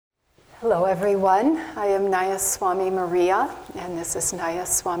Hello everyone, I am Nayaswami Maria, and this is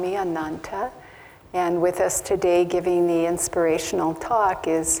Nayaswami Ananta. And with us today giving the inspirational talk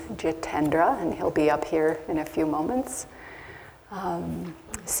is Jitendra, and he'll be up here in a few moments.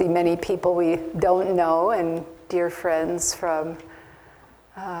 See many people we don't know and dear friends from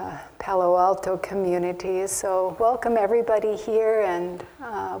Palo Alto community. So welcome everybody here, and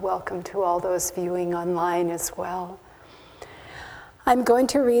welcome to all those viewing online as well. I'm going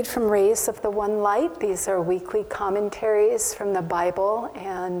to read from Rays of the One Light. These are weekly commentaries from the Bible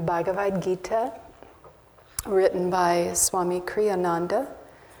and Bhagavad Gita, written by Swami Kriyananda.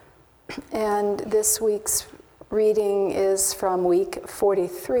 And this week's reading is from week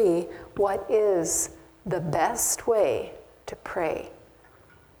 43, What is the Best Way to Pray?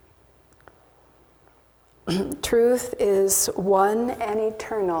 Truth is one and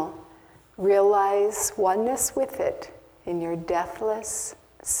eternal. Realize oneness with it in your deathless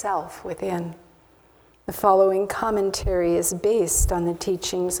self within. The following commentary is based on the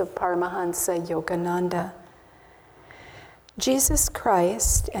teachings of Paramahansa Yogananda. Jesus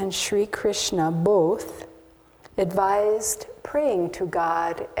Christ and Sri Krishna both advised praying to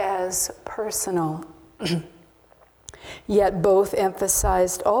God as personal, yet both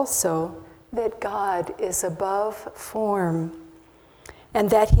emphasized also that God is above form and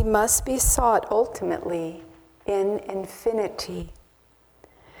that he must be sought ultimately in infinity.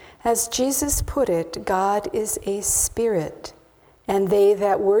 As Jesus put it, God is a spirit, and they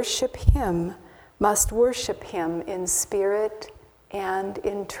that worship him must worship him in spirit and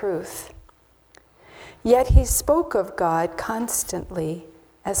in truth. Yet he spoke of God constantly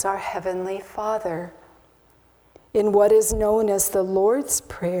as our Heavenly Father. In what is known as the Lord's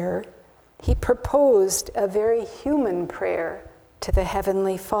Prayer, he proposed a very human prayer to the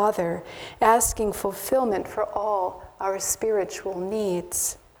Heavenly Father, asking fulfillment for all our spiritual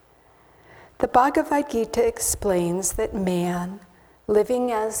needs. The Bhagavad Gita explains that man,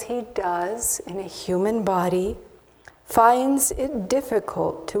 living as he does in a human body, finds it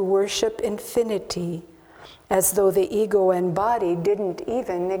difficult to worship infinity, as though the ego and body didn't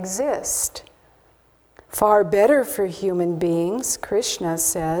even exist. Far better for human beings, Krishna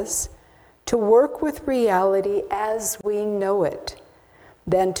says, to work with reality as we know it,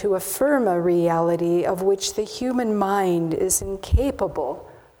 than to affirm a reality of which the human mind is incapable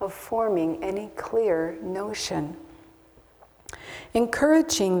of forming any clear notion.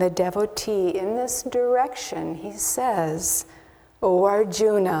 Encouraging the devotee in this direction, he says, O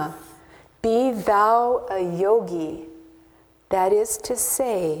Arjuna, be thou a yogi, that is to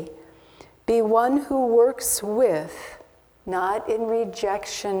say, be one who works with, not in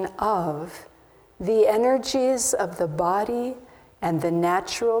rejection of, the energies of the body and the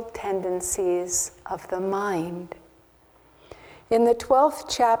natural tendencies of the mind. In the 12th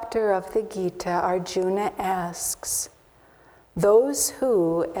chapter of the Gita, Arjuna asks, those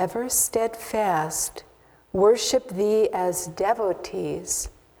who, ever steadfast, worship thee as devotees,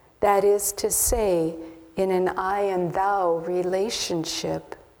 that is to say, in an I and thou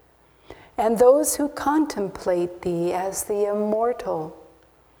relationship, and those who contemplate thee as the immortal,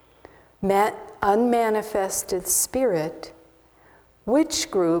 unmanifested spirit, which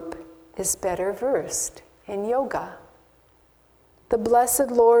group is better versed in yoga? The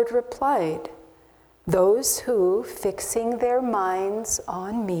Blessed Lord replied, those who, fixing their minds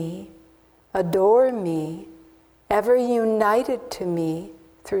on me, adore me, ever united to me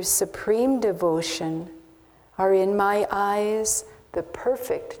through supreme devotion, are in my eyes the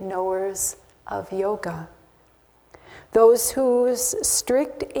perfect knowers of yoga. Those whose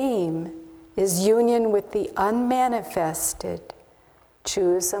strict aim is union with the unmanifested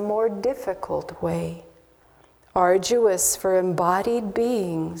choose a more difficult way. Arduous for embodied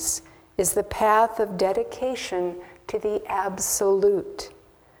beings is the path of dedication to the Absolute,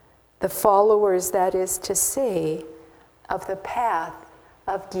 the followers, that is to say, of the path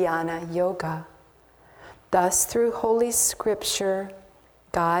of Jnana Yoga. Thus, through Holy Scripture,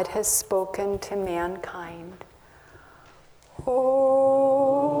 God has spoken to mankind.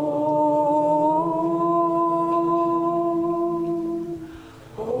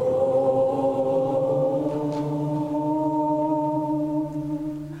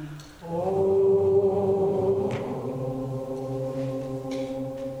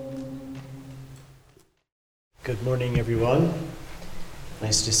 Good morning, everyone.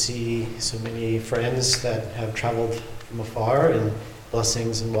 Nice to see so many friends that have traveled from afar, and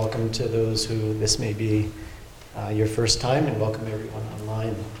blessings and welcome to those who this may be your first time, and welcome everyone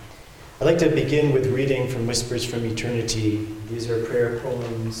online. I'd like to begin with reading from Whispers from Eternity. These are prayer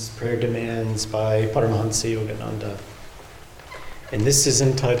poems, prayer demands by Paramahansa Yogananda. and this is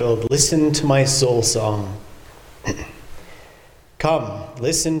entitled, Listen to My Soul Song. Come,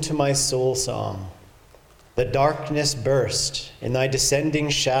 listen to my soul song. The darkness burst, and thy descending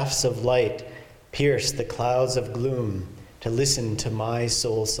shafts of light pierce the clouds of gloom to listen to my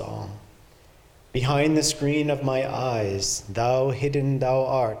soul song. Behind the screen of my eyes, thou hidden thou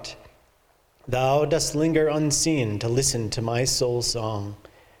art. Thou dost linger unseen to listen to my soul song.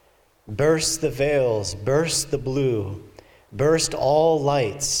 Burst the veils, burst the blue, burst all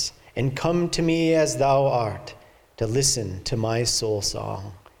lights, and come to me as thou art, to listen to my soul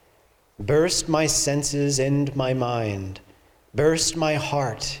song. Burst my senses and my mind, burst my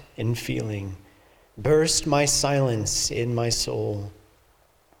heart in feeling, burst my silence in my soul,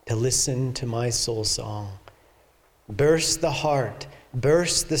 to listen to my soul song. Burst the heart,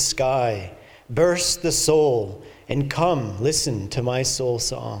 burst the sky, burst the soul, and come listen to my soul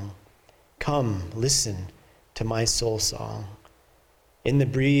song. Come listen to my soul song. In the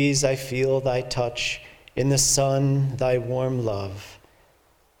breeze I feel thy touch, in the sun thy warm love.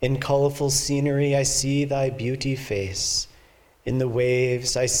 In colorful scenery I see thy beauty face. In the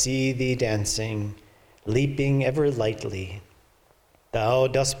waves I see thee dancing, leaping ever lightly. Thou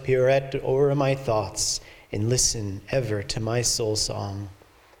dost pirouette o'er my thoughts, and listen ever to my soul song.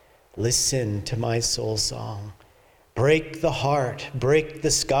 Listen to my soul song. Break the heart, break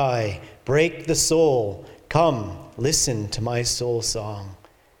the sky, break the soul. Come, listen to my soul song.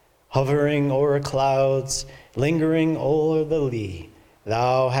 Hovering o'er clouds, lingering o'er the lea,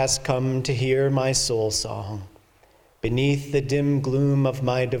 thou hast come to hear my soul song. Beneath the dim gloom of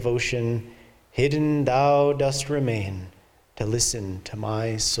my devotion, hidden thou dost remain, to listen to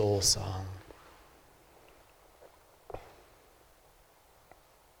my soul song.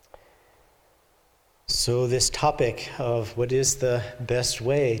 So this topic of what is the best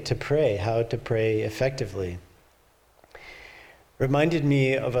way to pray, how to pray effectively, reminded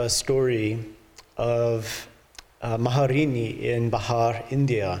me of a story of Maharini in Bihar,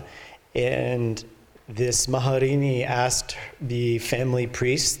 India. And this Maharini asked the family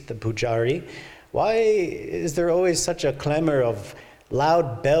priest, the pujari, why is there always such a clamor of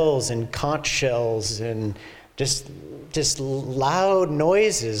loud bells and conch shells and just loud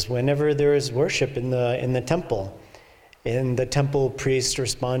noises whenever there is worship in the temple? And the temple priest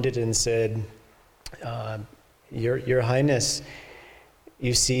responded and said, Your Highness,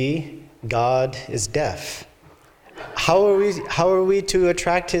 you see, God is deaf. How are we to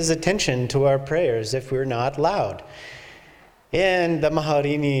attract his attention to our prayers if we're not loud? And the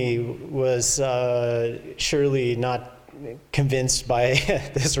Maharini was surely not convinced by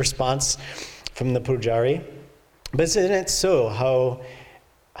this response from the pujari. But isn't it so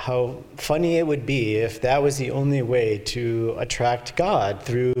how funny it would be if that was the only way to attract God,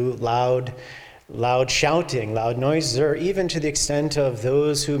 through loud shouting, loud noises, or even to the extent of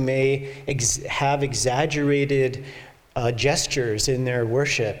those who may have exaggerated gestures in their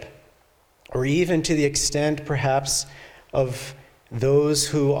worship, or even to the extent perhaps of those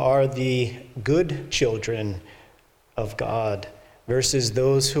who are the good children of God versus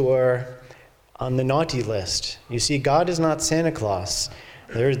those who are on the naughty list. You see, God is not Santa Claus.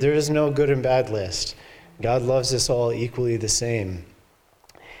 There is no good and bad list. God loves us all equally the same.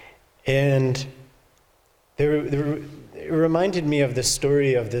 And it reminded me of the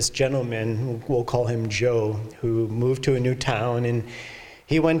story of this gentleman, we'll call him Joe, who moved to a new town, and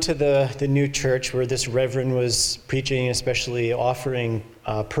he went to the new church where this reverend was preaching, especially offering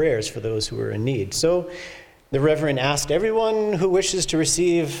prayers for those who were in need. So the reverend asked everyone who wishes to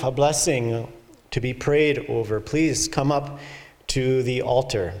receive a blessing to be prayed over, please come up to the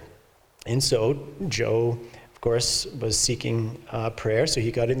altar. And so Joe, of course, was seeking prayer, so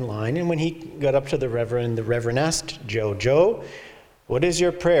he got in line. And when he got up to the reverend asked Joe, what is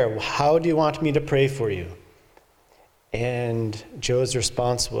your prayer? How do you want me to pray for you? And Joe's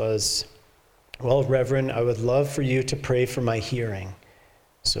response was, well, Reverend, I would love for you to pray for my hearing.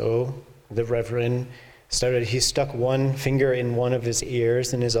 So the Reverend he stuck one finger in one of his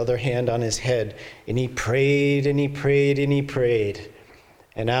ears and his other hand on his head, and he prayed and he prayed and he prayed.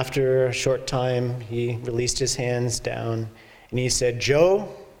 And after a short time, he released his hands down and he said,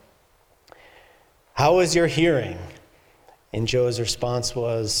 Joe, how is your hearing? And Joe's response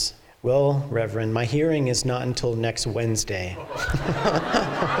was, well, Reverend, my hearing is not until next Wednesday.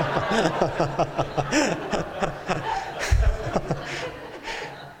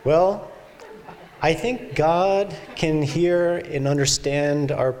 Well, I think God can hear and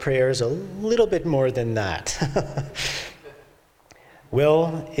understand our prayers a little bit more than that.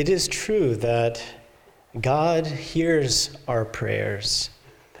 Well, it is true that God hears our prayers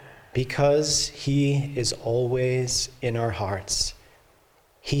because he is always in our hearts.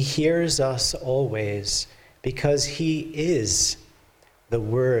 He hears us always because he is the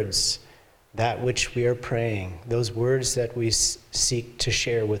words, that which we are praying, those words that we seek to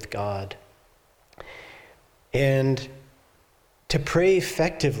share with God. And to pray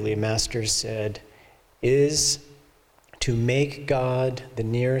effectively, Master said, is to make God the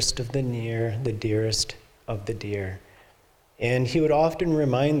nearest of the near, the dearest of the dear. And he would often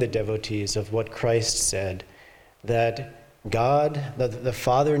remind the devotees of what Christ said, that God, the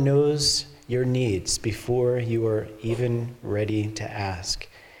Father, knows your needs before you are even ready to ask.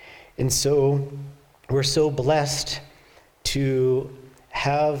 And so we're so blessed to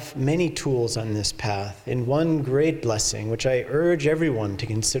have many tools on this path. And one great blessing, which I urge everyone to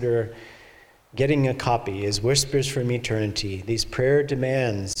consider getting a copy, is Whispers from Eternity, these prayer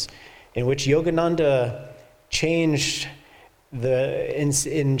demands in which Yogananda changed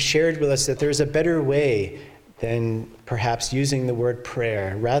and shared with us that there's a better way than perhaps using the word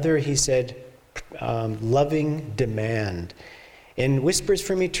prayer. Rather, he said, loving demand. And Whispers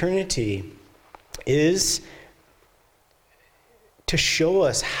from Eternity is to show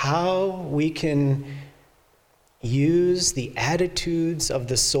us how we can use the attitudes of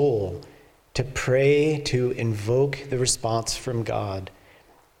the soul to pray, to invoke the response from God.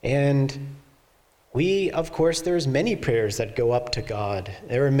 And of course, there's many prayers that go up to God.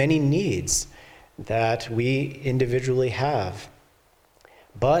 There are many needs that we individually have.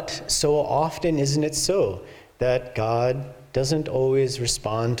 But so often, isn't it so, that God doesn't always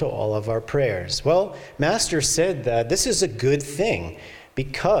respond to all of our prayers? Well, Master said that this is a good thing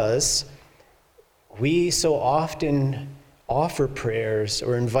because we so often offer prayers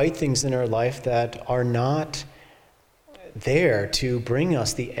or invite things in our life that are not there to bring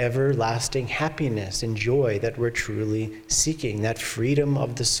us the everlasting happiness and joy that we're truly seeking, that freedom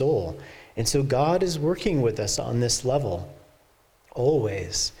of the soul. And so God is working with us on this level,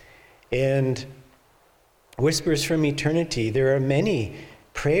 always. And Whispers from Eternity, there are many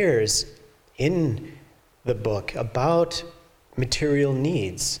prayers in the book about material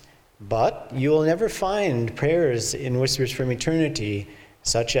needs, but you'll never find prayers in Whispers from Eternity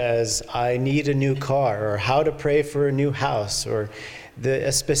such as, I need a new car, or how to pray for a new house, or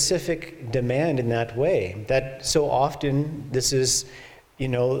a specific demand in that way. That so often, this is,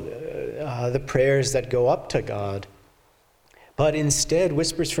 the prayers that go up to God. But instead,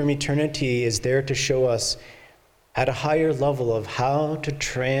 Whispers from Eternity is there to show us at a higher level of how to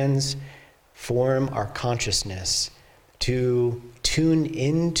transform our consciousness, to tune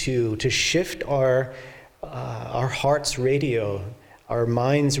into, to shift our heart's radio, our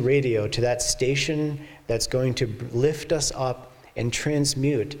mind's radio, to that station that's going to lift us up and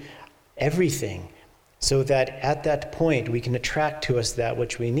transmute everything, so that at that point we can attract to us that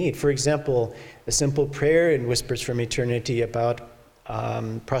which we need. For example, a simple prayer in Whispers from Eternity about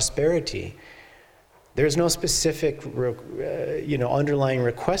prosperity. There's no specific underlying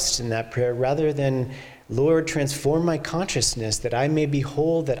request in that prayer, rather than, Lord, transform my consciousness that I may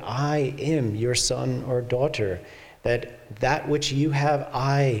behold that I am your son or daughter, that which you have,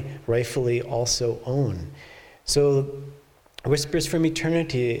 I rightfully also own. So Whispers from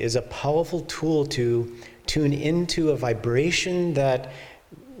Eternity is a powerful tool to tune into a vibration that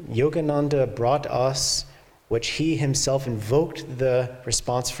Yogananda brought us, which he himself invoked the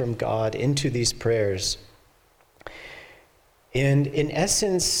response from God into these prayers. And in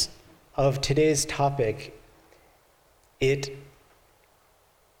essence of today's topic,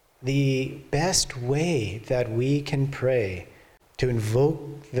 the best way that we can pray to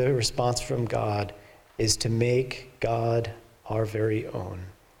invoke the response from God is to make God our very own.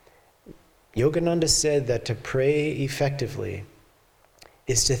 Yogananda said that to pray effectively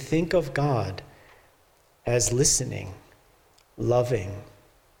is to think of God as listening, loving,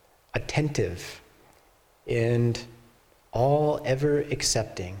 attentive, and all ever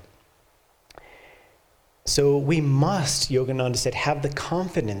accepting. So we must, Yogananda said, have the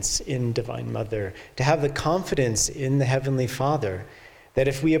confidence in Divine Mother, to have the confidence in the Heavenly Father, that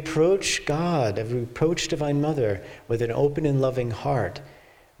if we approach God, if we approach Divine Mother with an open and loving heart,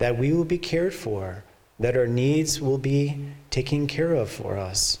 that we will be cared for, that our needs will be taken care of for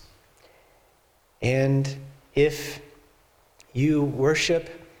us. And if you worship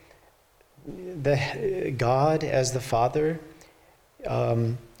the God as the Father,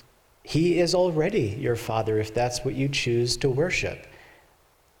 He is already your Father if that's what you choose to worship.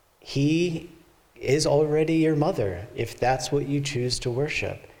 He is already your mother if that's what you choose to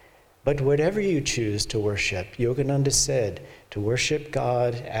worship. But whatever you choose to worship, Yogananda said, to worship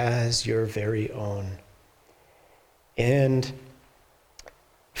God as your very own. And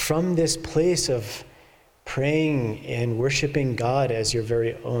from this place of praying and worshiping God as your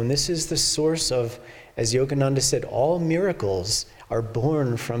very own. This is the source of, as Yogananda said, all miracles are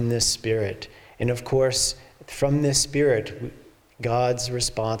born from this spirit. And of course, from this spirit, God's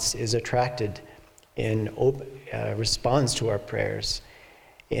response is attracted and responds to our prayers.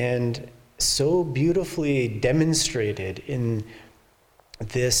 And so beautifully demonstrated in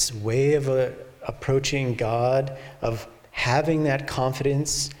this way of approaching God, of having that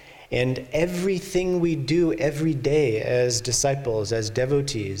confidence, and everything we do every day as disciples, as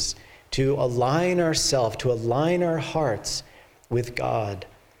devotees, to align ourselves, to align our hearts with God,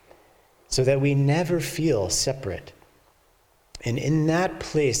 so that we never feel separate. And in that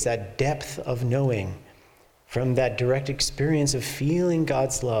place, that depth of knowing, from that direct experience of feeling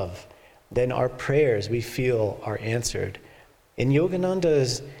God's love, then our prayers, we feel, are answered. And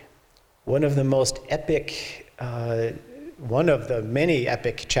Yogananda's one of the most epic, one of the many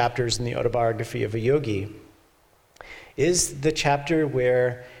epic chapters in the autobiography of a yogi is the chapter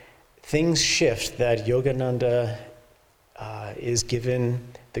where things shift, that Yogananda is given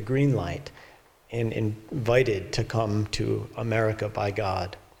the green light and invited to come to America by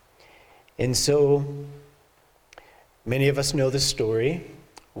God. And so many of us know the story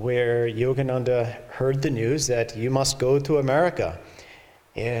where Yogananda heard the news that you must go to America.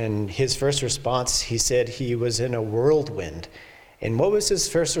 And his first response, he said he was in a whirlwind. And what was his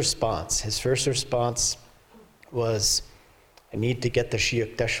first response? His first response was, I need to get to Sri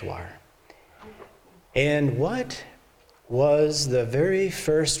Yukteswar. And what was the very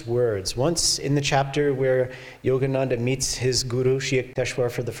first words? Once in the chapter where Yogananda meets his guru, Sri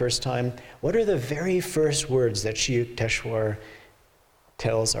Yukteswar, for the first time, what are the very first words that Sri Yukteswar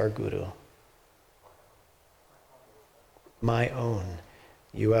tells our guru? My own,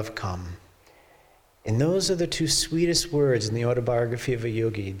 you have come. And those are the two sweetest words in the autobiography of a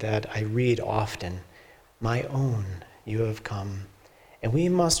yogi that I read often. My own, you have come. And we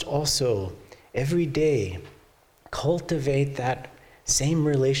must also, every day, cultivate that same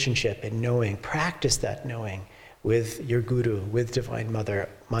relationship and knowing, practice that knowing with your guru, with Divine Mother.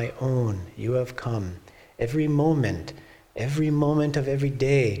 My own, you have come. Every moment of every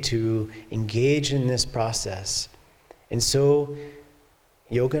day to engage in this process. And so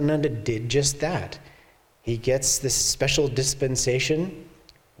Yogananda did just that. He gets this special dispensation.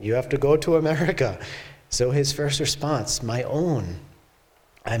 You have to go to America. So his first response, my own,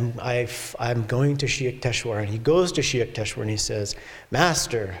 I'm going to Sri Yukteswar. And he goes to Sri Yukteswar and he says,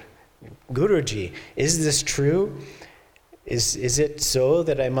 Master, Guruji, is this true? Is it so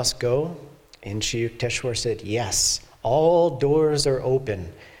that I must go? And Sri Yukteswar said, yes, all doors are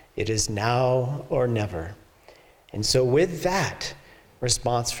open. It is now or never. And so with that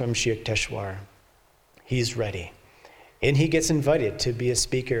response from Sri Yukteswar, he's ready. And he gets invited to be a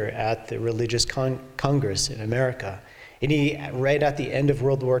speaker at the Religious Congress in America. And he, right at the end of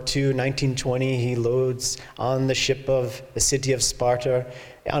World War II, 1920, he loads on the ship of the city of Sparta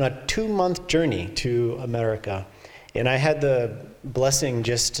on a 2-month journey to America. And I had the blessing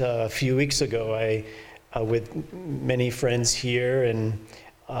just a few weeks ago, with many friends here and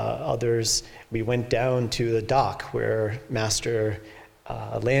others, we went down to the dock where Master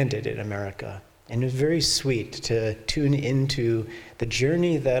landed in America. And it was very sweet to tune into the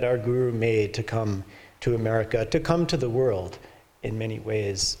journey that our Guru made to come to America, to come to the world in many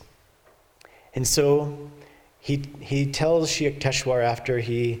ways. And so he tells Sri Yukteswar after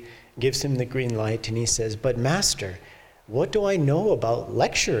he gives him the green light, and he says, but Master, what do I know about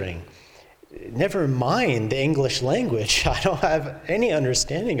lecturing? Never mind the English language. I don't have any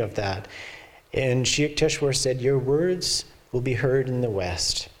understanding of that. And Sri Yukteswar said, your words will be heard in the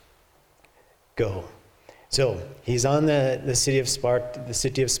West. Go. So he's on the city of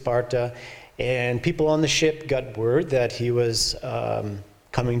Sparta, and people on the ship got word that he was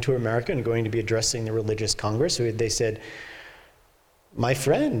coming to America and going to be addressing the Religious Congress. So they said, my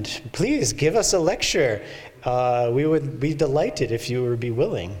friend, please give us a lecture. We would be delighted if you would be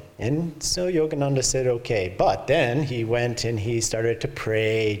willing. And so Yogananda said, okay. But then he went and he started to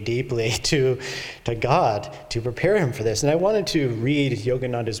pray deeply to God to prepare him for this. And I wanted to read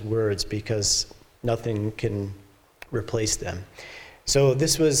Yogananda's words because nothing can replace them. So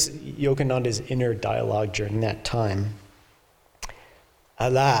this was Yogananda's inner dialogue during that time.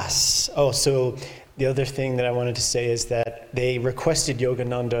 Alas. So the other thing that I wanted to say is that they requested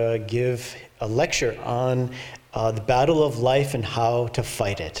Yogananda give a lecture on the battle of life and how to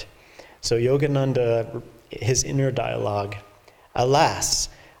fight it. So Yogananda, his inner dialogue, alas,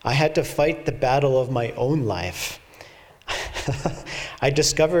 I had to fight the battle of my own life. I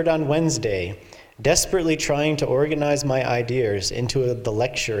discovered on Wednesday Desperately trying to organize my ideas into the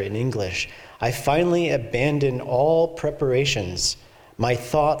lecture in English, I finally abandoned all preparations. My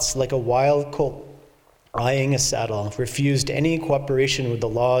thoughts, like a wild colt eyeing a saddle, refused any cooperation with the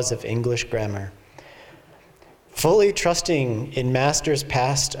laws of English grammar. Fully trusting in Master's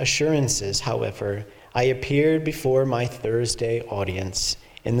past assurances, however, I appeared before my Thursday audience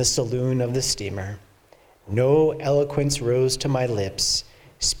in the saloon of the steamer. No eloquence rose to my lips.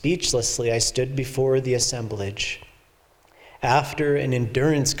 Speechlessly, I stood before the assemblage. After an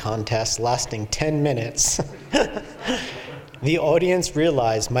endurance contest lasting 10 minutes, the audience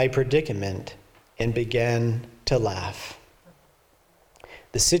realized my predicament and began to laugh.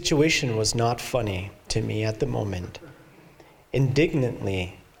 The situation was not funny to me at the moment.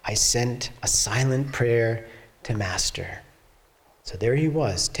 Indignantly, I sent a silent prayer to Master. So there he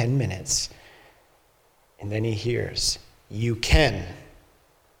was, 10 minutes. And then he hears, "You can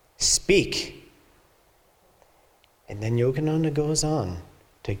speak." And then Yogananda goes on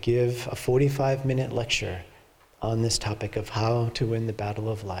to give a 45-minute lecture on this topic of how to win the battle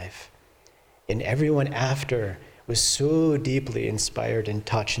of life. And everyone after was so deeply inspired and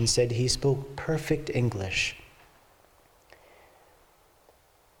touched and said he spoke perfect English.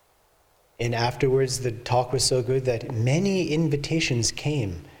 And afterwards, the talk was so good that many invitations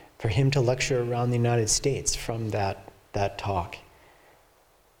came for him to lecture around the United States from that talk.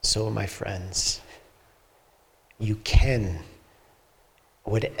 So, my friends, you can.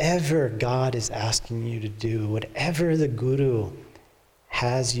 Whatever God is asking you to do, whatever the Guru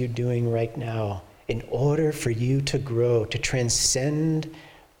has you doing right now, in order for you to grow, to transcend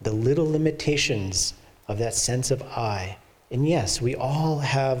the little limitations of that sense of I. And yes, we all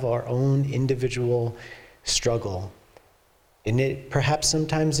have our own individual struggle. And it perhaps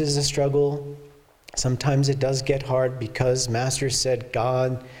sometimes is a struggle. Sometimes it does get hard because Master said,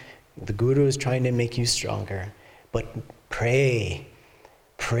 God, the Guru is trying to make you stronger. But pray.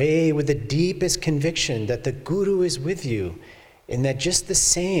 Pray with the deepest conviction that the Guru is with you, and that just the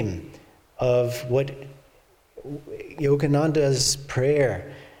same of what Yogananda's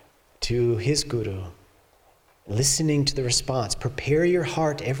prayer to his Guru, listening to the response. Prepare your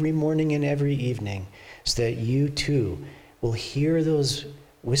heart every morning and every evening so that you too will hear those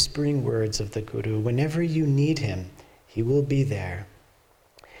whispering words of the Guru. Whenever you need him, he will be there.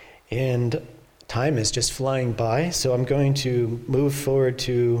 And time is just flying by, so I'm going to move forward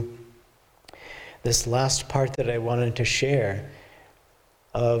to this last part that I wanted to share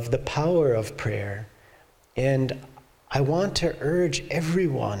of the power of prayer. And I want to urge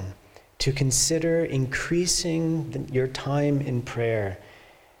everyone to consider increasing your time in prayer.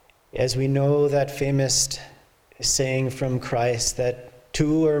 As we know that famous saying from Christ that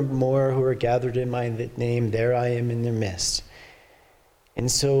 2 or more who are gathered in my name, there I am in their midst.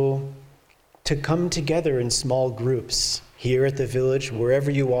 And so to come together in small groups here at the village, wherever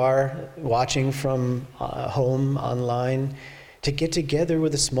you are, watching from home, online, to get together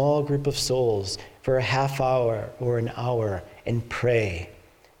with a small group of souls for a half hour or an hour and pray.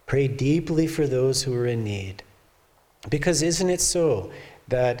 Pray deeply for those who are in need. Because isn't it so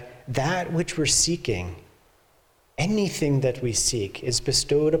that which we're seeking, anything that we seek, is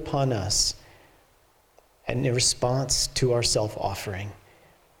bestowed upon us in response to our self-offering.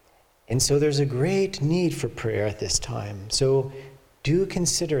 And so there's a great need for prayer at this time. So do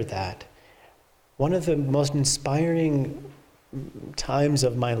consider that. One of the most inspiring times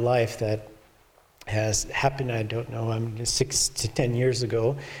of my life that has happened, I don't know, 6 to 10 years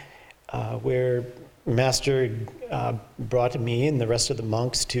ago, where Master brought me and the rest of the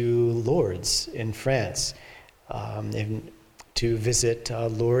monks to Lourdes in France, to visit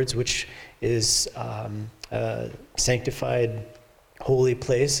Lourdes, which is a sanctified holy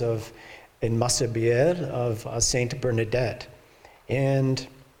place in Massabielle of Saint Bernadette. And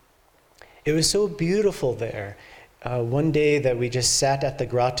it was so beautiful there. One day that we just sat at the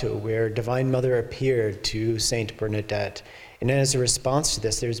grotto where Divine Mother appeared to Saint Bernadette. And as a response to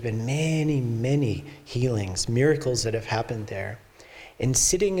this, there's been many, many healings, miracles that have happened there. And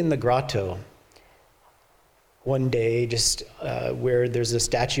sitting in the grotto one day, just where there's a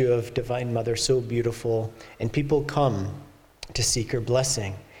statue of Divine Mother, so beautiful, and people come to seek her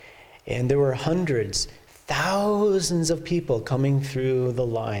blessing. And there were hundreds, thousands of people coming through the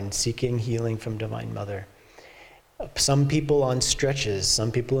line seeking healing from Divine Mother. Some people on stretches,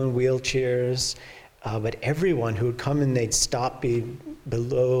 some people in wheelchairs, but everyone who would come and they'd stop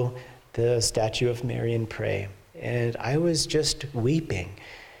below the statue of Mary and pray. And I was just weeping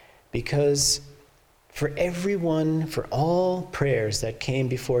because for everyone, for all prayers that came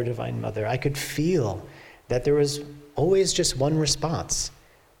before Divine Mother, I could feel that there was always just one response,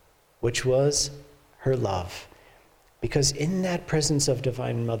 which was her love. Because in that presence of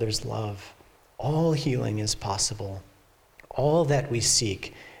Divine Mother's love, all healing is possible. All that we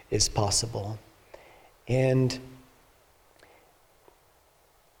seek is possible. And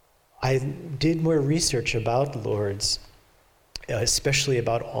I did more research about Lourdes, especially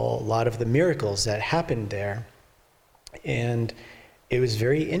about a lot of the miracles that happened there. And it was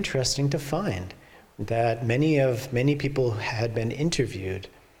very interesting to find that many people had been interviewed,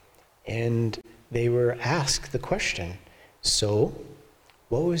 and they were asked the question, so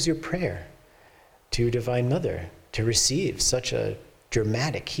what was your prayer to Divine Mother to receive such a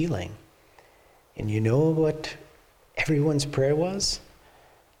dramatic healing? And you know what everyone's prayer was?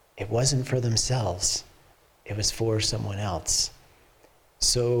 It wasn't for themselves. It was for someone else.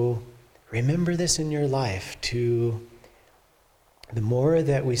 So remember this in your life, the more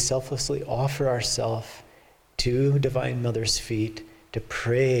that we selflessly offer ourselves to Divine Mother's feet to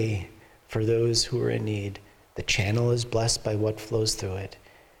pray for those who are in need, the channel is blessed by what flows through it.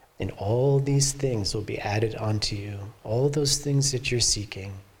 And all these things will be added onto you, all those things that you're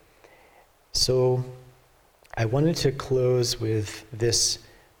seeking. So I wanted to close with this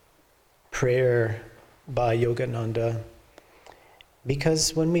prayer by Yogananda,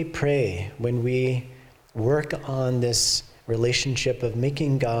 because when we pray, when we work on this relationship of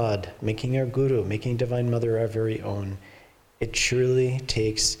making God, making our Guru, making Divine Mother our very own, it truly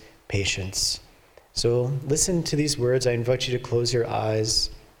takes patience. So listen to these words. I invite you to close your eyes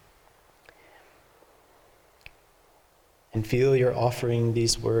and feel you're offering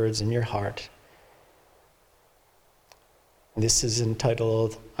these words in your heart. This is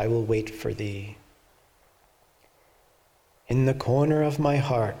entitled, I Will Wait for Thee. In the corner of my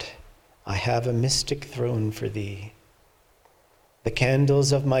heart, I have a mystic throne for Thee. The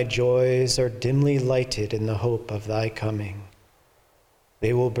candles of my joys are dimly lighted in the hope of Thy coming.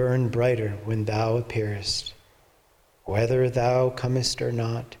 They will burn brighter when Thou appearest. Whether Thou comest or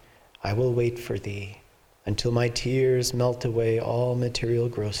not, I will wait for Thee until my tears melt away all material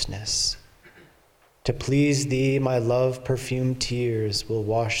grossness. To please Thee, my love-perfumed tears will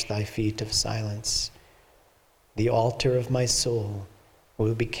wash Thy feet of silence. The altar of my soul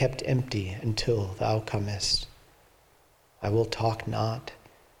will be kept empty until Thou comest. I will talk not,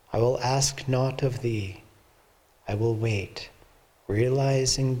 I will ask naught of Thee. I will wait,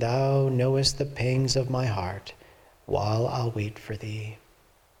 realizing Thou knowest the pangs of my heart, while I'll wait for Thee.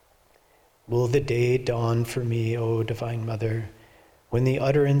 Will the day dawn for me, O Divine Mother, when the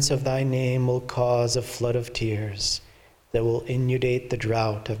utterance of Thy name will cause a flood of tears that will inundate the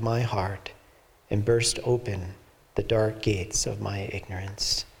drought of my heart and burst open the dark gates of my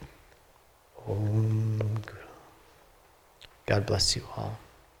ignorance. Om Guru. God bless you all.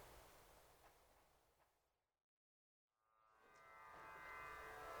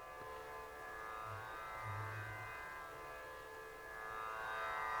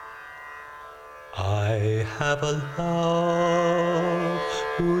 I have a love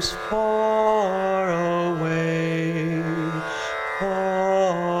who's far away,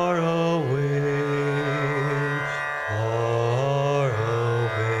 far away, far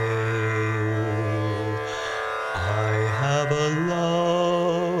away. I have a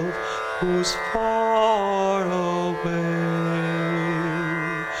love who's far away,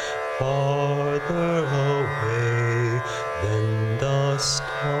 farther away than the stars.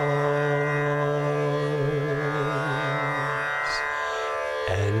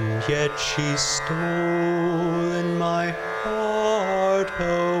 And yet she's stolen my heart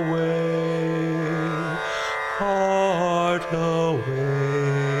away, heart away,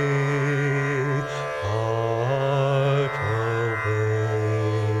 heart away.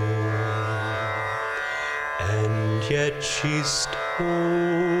 And yet she's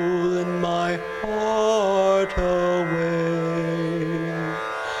stolen my heart away,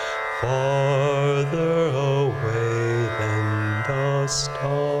 farther away than the stars.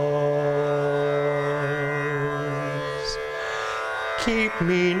 Keep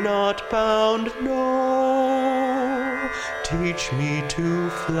me not bound, no, teach me to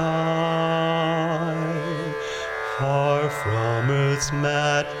fly far from earth's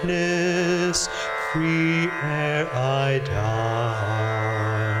madness, free ere I die.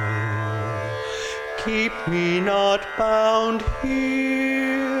 Keep me not bound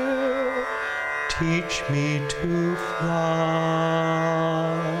here, teach me to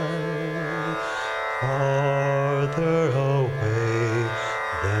fly farther away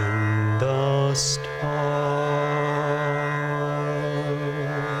than the stars.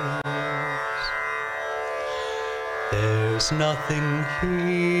 There's nothing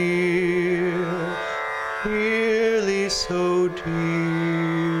here really so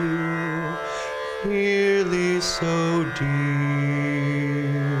dear, so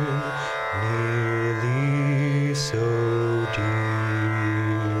dear, nearly so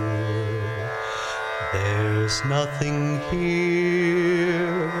dear. There's nothing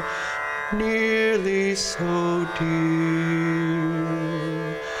here nearly so dear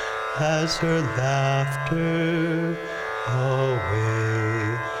as her laughter always.